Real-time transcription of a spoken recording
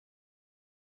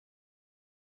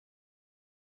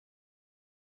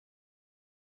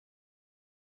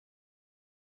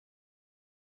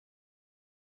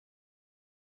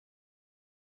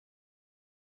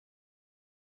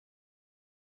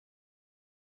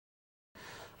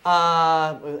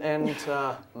Matt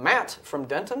from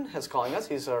Denton is calling us.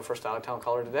 He's our first out-of-town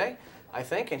caller today, I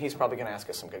think, and he's probably going to ask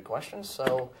us some good questions.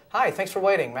 So, hi, thanks for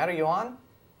waiting. Matt, are you on?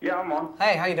 Yeah, I'm on.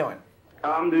 Hey, how you doing?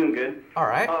 I'm doing good. All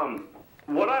right.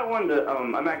 What I wanted to,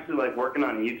 I'm actually like working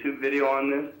on a YouTube video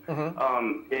on this.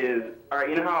 All right,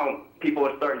 you know how people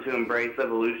are starting to embrace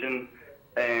evolution,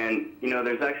 and you know,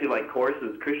 there's actually like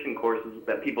courses, Christian courses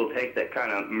that people take that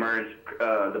kind of merge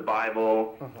the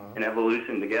Bible and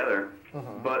evolution together.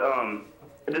 But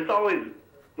this always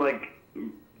like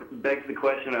begs the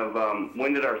question of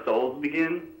when did our souls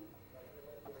begin?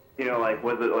 You know, like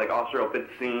was it like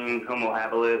Australopithecines, Homo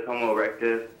habilis, Homo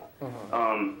erectus?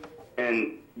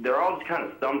 And they're all just kind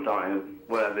of stumped on it,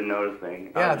 what I've been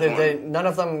noticing. Yeah, none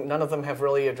of them have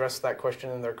really addressed that question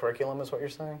in their curriculum, is what you're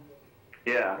saying?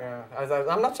 Yeah. Yeah,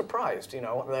 I'm not surprised. You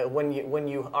know, that when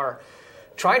you are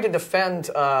trying to defend,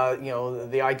 you know,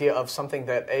 the idea of something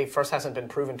that first hasn't been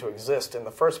proven to exist in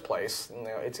the first place. You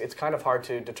know, it's kind of hard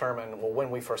to determine when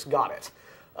we first got it.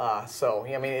 So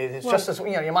I mean, it's just as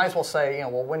you might as well say, you know,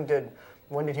 well, when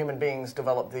did human beings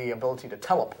develop the ability to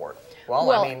teleport?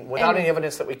 Well, I mean, without any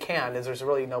evidence that we can, there's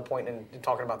really no point in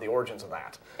talking about the origins of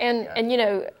that. And you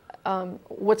know,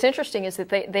 what's interesting is that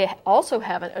they also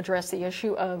haven't addressed the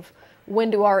issue of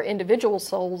when do our individual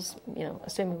souls, you know,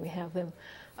 assuming we have them,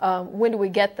 when do we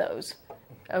get those?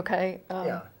 Okay?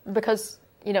 Because,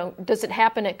 you know, does it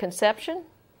happen at conception?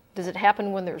 Does it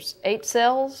happen when there's 8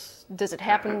 cells? Does it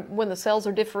happen when the cells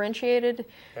are differentiated?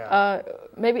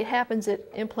 Maybe it happens at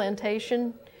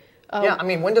implantation. I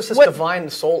mean, when does this divine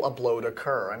soul upload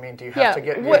occur? I mean, do you have to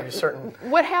get certain...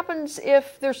 What happens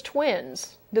if there's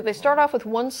twins? Do they start off with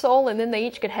one soul and then they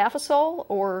each get half a soul?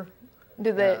 Or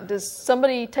does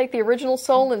somebody take the original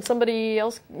soul and somebody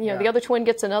else, you know, the other twin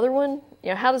gets another one? You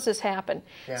know, how does this happen?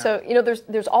 So, you know,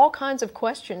 there's all kinds of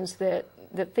questions that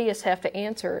theists have to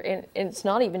answer, and it's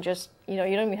not even just, you know,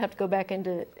 you don't even have to go back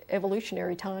into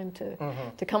evolutionary time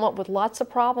to come up with lots of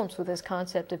problems with this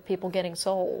concept of people getting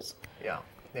souls.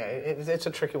 It's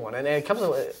a tricky one, and it comes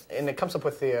up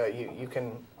with the you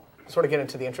can sort of get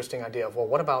into the interesting idea of, well,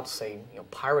 what about, say, you know,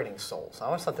 pirating souls? I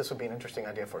always thought this would be an interesting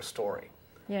idea for a story.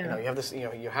 You know,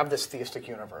 you have this theistic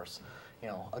universe. You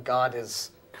know, a God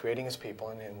is creating his people,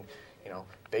 and you know,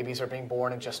 babies are being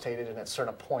born and gestated, and at a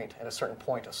certain point,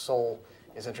 a soul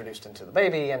is introduced into the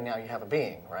baby, and now you have a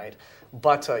being, right?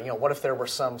 But you know, what if there were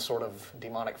some sort of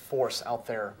demonic force out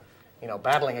there, you know,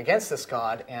 battling against this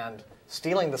God and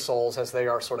stealing the souls as they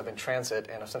are sort of in transit,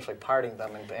 and essentially pirating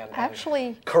them and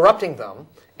corrupting them,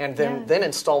 and then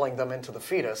installing them into the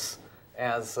fetus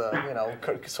as you know,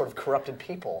 sort of corrupted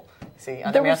people. See,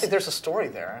 I think there's a story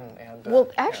there.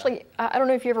 I don't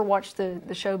know if you ever watched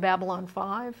the show Babylon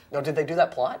 5. No, did they do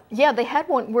that plot? Yeah, they had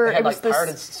one where it was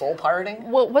pirated soul pirating.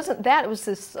 Well, it wasn't that. It was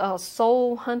this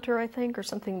soul hunter, I think, or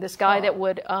something. This guy that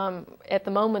would, at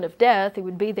the moment of death, he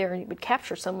would be there and he would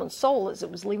capture someone's soul as it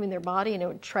was leaving their body, and it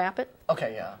would trap it.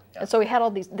 Okay, yeah. And so he had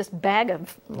all this bag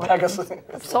of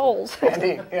souls.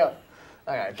 Indeed, yeah.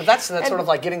 Okay, but that's sort of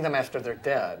like getting them after they're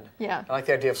dead. Yeah. I like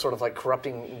the idea of sort of like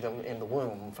corrupting them in the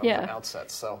womb from the outset.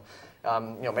 So, you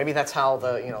know, maybe that's how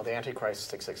the Antichrist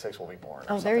 666 will be born.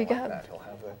 Or there you go. Like that. He'll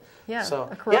have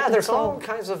the there's all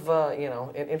kinds of you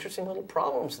know, interesting little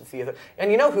problems with the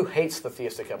and you know who hates the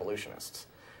theistic evolutionists?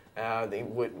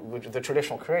 The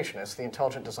traditional creationists, the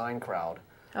intelligent design crowd.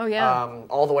 Oh yeah.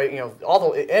 All the way, you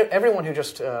know, everyone who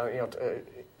just you know.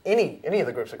 Any of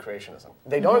the groups of creationism.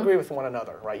 They don't agree with one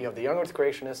another, right? You have the young earth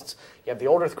creationists, you have the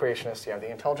old earth creationists, you have the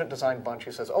intelligent design bunch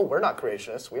who says, oh, we're not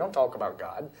creationists, we don't talk about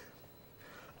God.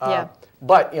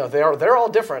 But, you know, they're all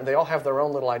different. They all have their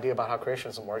own little idea about how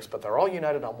creationism works, but they're all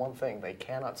united on one thing. They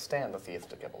cannot stand the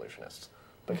theistic evolutionists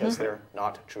because they're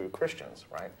not true Christians,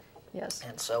 right? Yes.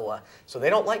 And so they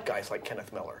don't like guys like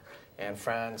Kenneth Miller and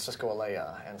Francisco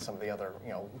Alea and some of the other,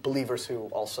 you know, believers who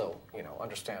also, you know,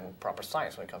 understand proper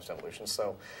science when it comes to evolution.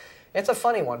 So it's a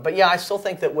funny one. But yeah, I still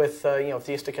think that with, you know,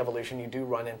 theistic evolution, you do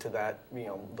run into that, you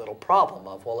know, little problem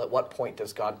of, well, at what point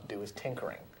does God do his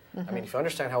tinkering? I mean, if you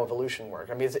understand how evolution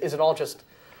works, I mean, is it all just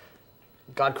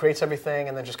God creates everything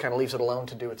and then just kind of leaves it alone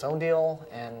to do its own deal?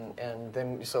 And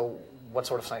then, so what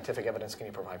sort of scientific evidence can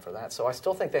you provide for that? So I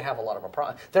still think they have a lot of a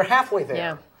problem. They're halfway there.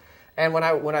 Yeah. And when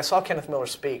I saw Kenneth Miller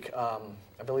speak, I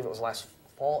believe it was last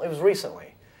fall, it was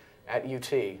recently at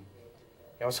UT, I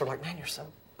was sort of like, man, you're so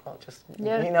close. Just, you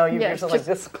know, you're just like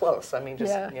this close. I mean,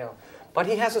 just, you know. But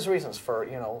he has his reasons for,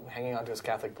 you know, hanging on to his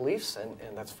Catholic beliefs, and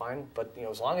that's fine. But, you know,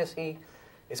 as long as he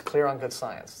is clear on good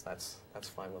science, that's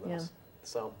fine with us.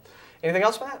 So, anything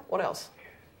else, Matt? What else?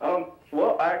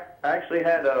 Well, I actually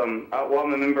had, I'm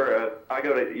a member, I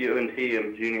go to UNT,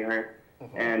 I'm junior here,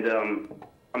 and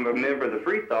I'm a member of the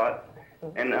Free Thought,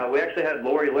 And we actually had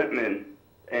Lori Lippman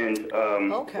and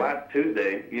last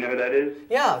Tuesday. You know who that is?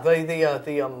 Yeah,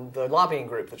 the lobbying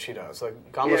group that she does, the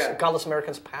Godless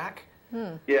Americans PAC.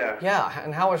 Yeah. Yeah,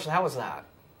 and how was that?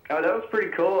 Oh, that was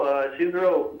pretty cool. She's a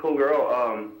real cool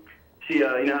girl. She,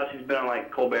 you know how she's been on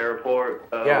like Colbert Report,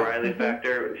 Riley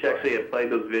Factor. She actually had played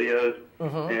those videos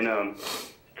and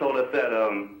told us that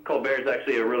Colbert's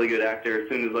actually a really good actor. As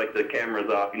soon as like the camera's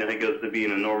off, you know, he goes to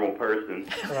being a normal person.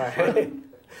 Right.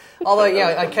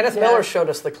 Although, Kenneth Miller showed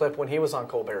us the clip when he was on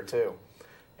Colbert too,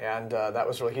 and that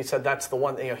was really. He said that's the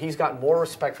one. You know, he's gotten more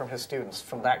respect from his students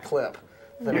from that clip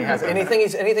than he has anything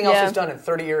else he's done in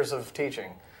 30 years of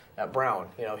teaching at Brown.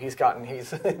 You know,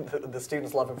 the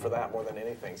students love him for that more than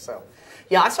anything. So,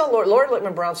 yeah, I saw Lori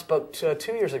Lippman Brown spoke 2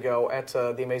 years ago at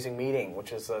the Amazing Meeting,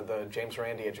 which is the James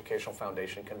Randi Educational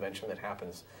Foundation convention that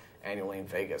happens annually in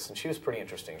Vegas, and she was pretty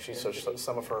interesting. She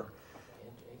some of her.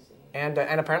 And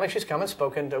apparently she's come and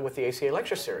spoken with the ACA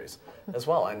lecture series as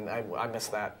well, and I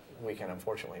missed that weekend,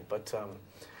 unfortunately. But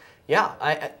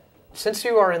since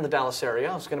you are in the Dallas area,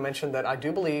 I was going to mention that I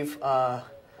do believe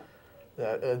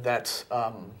that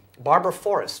Barbara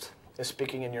Forrest is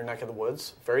speaking in your neck of the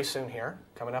woods very soon here,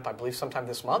 coming up, I believe, sometime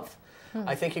this month.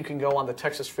 I think you can go on the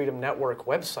Texas Freedom Network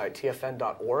website,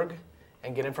 tfn.org,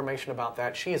 and get information about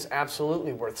that. She is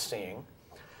absolutely worth seeing.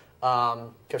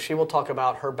 Because she will talk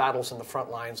about her battles in the front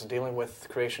lines dealing with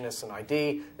creationists and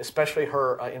ID, especially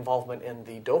her involvement in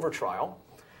the Dover trial.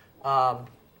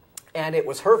 And it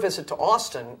was her visit to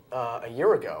Austin a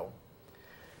year ago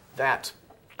that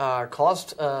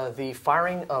caused the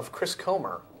firing of Chris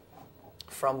Comer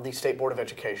from the State Board of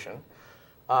Education.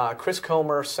 Chris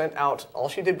Comer sent out, all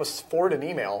she did was forward an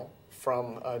email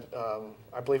from,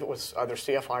 I believe it was either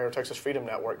CFI or Texas Freedom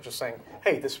Network, just saying,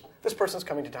 hey, this person's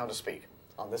coming to town to speak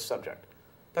on this subject.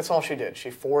 That's all she did.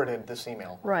 She forwarded this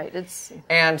email. Right.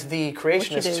 And the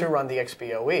creationists who run the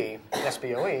SBOE,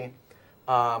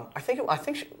 I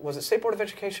think was it State Board of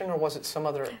Education or was it some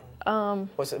other?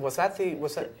 Was that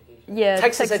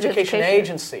Texas Education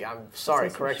Agency? I'm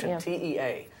sorry, correction.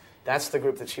 TEA. That's the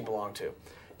group that she belonged to.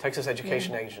 Texas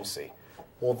Education Agency.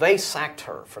 Well, they sacked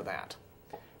her for that,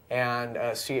 and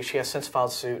she has since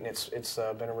filed suit, and it's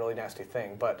been a really nasty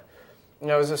thing, but. You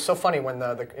know, it was just so funny when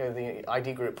the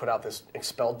ID group put out this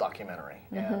Expelled documentary,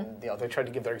 and they tried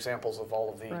to give their examples of all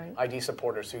of the ID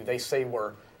supporters who they say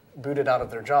were booted out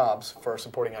of their jobs for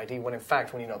supporting ID, when in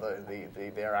fact, when you know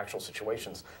their actual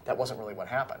situations, that wasn't really what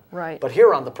happened. Right. But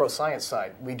here on the pro-science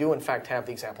side, we do in fact have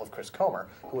the example of Chris Comer,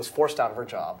 who was forced out of her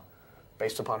job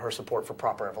based upon her support for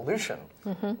proper evolution,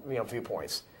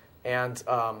 viewpoints, and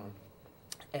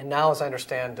now, as I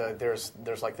understand, there's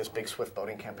like this big swift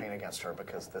voting campaign against her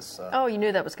because this... oh, you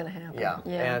knew that was going to happen. Yeah.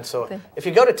 And so if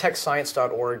you go to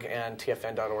techscience.org and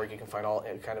tfn.org, you can find all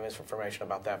kind of information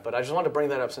about that. But I just wanted to bring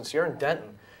that up since you're in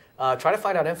Denton. Try to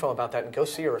find out info about that and go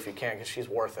see her if you can, because she's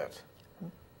worth it.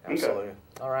 Absolutely. Okay.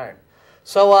 All right.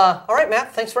 So, all right,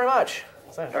 Matt, thanks very much.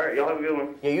 All right, y'all have a good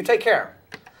one. Yeah, you take care.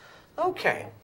 Okay.